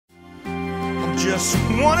just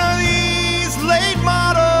one of these late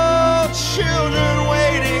model children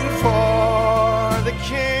waiting for the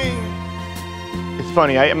king. It's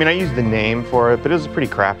funny, I mean, I used the name for it, but it was a pretty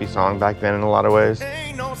crappy song back then in a lot of ways.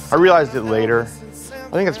 I realized it later. I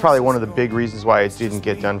think it's probably one of the big reasons why it didn't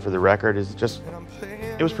get done for the record is just,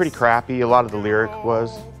 it was pretty crappy. A lot of the lyric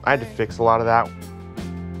was. I had to fix a lot of that.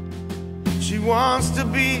 She wants to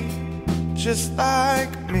be just like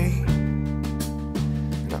me.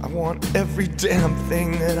 And I want every damn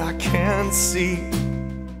thing that I can see.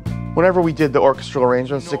 Whenever we did the orchestral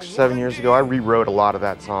arrangement 6 or 7 years ago, I rewrote a lot of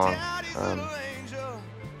that song.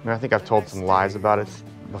 I think I've told some lies about it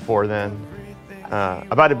before then.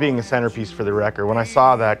 About it being a centerpiece for the record. When I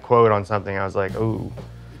saw that quote on something, I was like, ooh,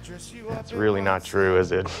 that's really not true,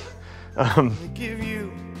 is it? Give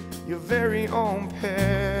you your very own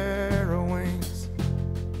pair of wings.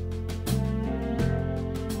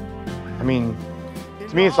 I mean,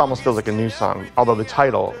 to me, it almost feels like a new song. Although the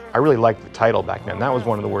title, I really liked the title back then. That was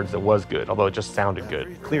one of the words that was good, although it just sounded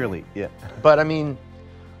good. Clearly, yeah. But I mean,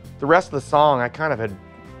 the rest of the song, I kind of had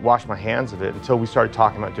washed my hands of it until we started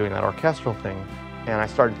talking about doing that orchestral thing. And I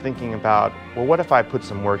started thinking about, well, what if I put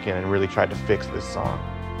some work in and really tried to fix this song?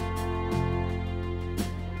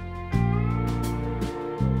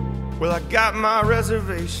 Well, I got my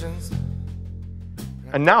reservations.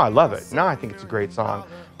 And now I love it. Now I think it's a great song.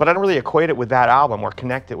 But I don't really equate it with that album or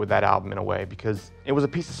connect it with that album in a way because it was a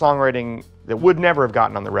piece of songwriting that would never have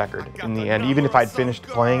gotten on the record in the end, even if I'd finished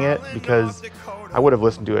playing it, because I would have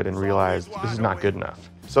listened to it and realized this is not good enough.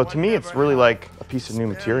 So to me, it's really like a piece of new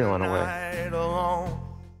material in a way.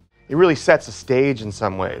 It really sets a stage in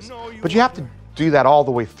some ways. But you have to do that all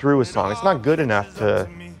the way through a song. It's not good enough to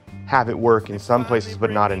have it work in some places but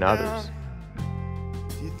not in others.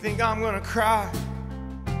 Do you think I'm gonna cry?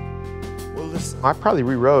 Well, listen. I probably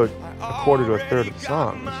rewrote a quarter to a third of the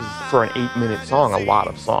song, which is for an 8-minute song, a lot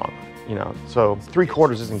of song, you know. So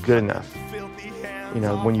 3/4 isn't good enough, you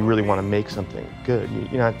know, when you really want to make something good.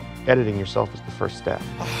 You're not editing yourself is the first step.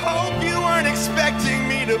 I hope you weren't expecting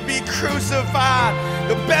me to be crucified.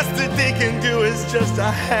 The best that they can do is just to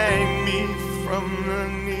hang me from the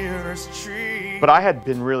nearest tree. But I had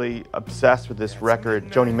been really obsessed with this record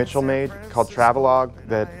Joni Mitchell made called Travelogue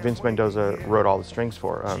that Vince Mendoza wrote all the strings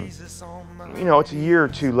for. You know, it's a year or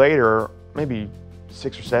two later, maybe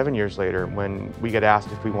 6 or 7 years later, when we get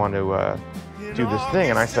asked if we want to do this thing,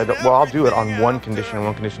 and I said, well, I'll do it on one condition and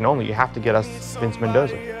one condition only. You have to get us Vince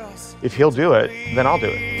Mendoza. If he'll do it, then I'll do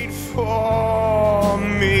it. For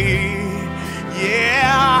me,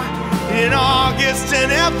 yeah, in August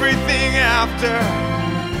and everything after,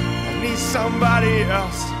 I need somebody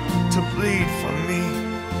else to bleed for me.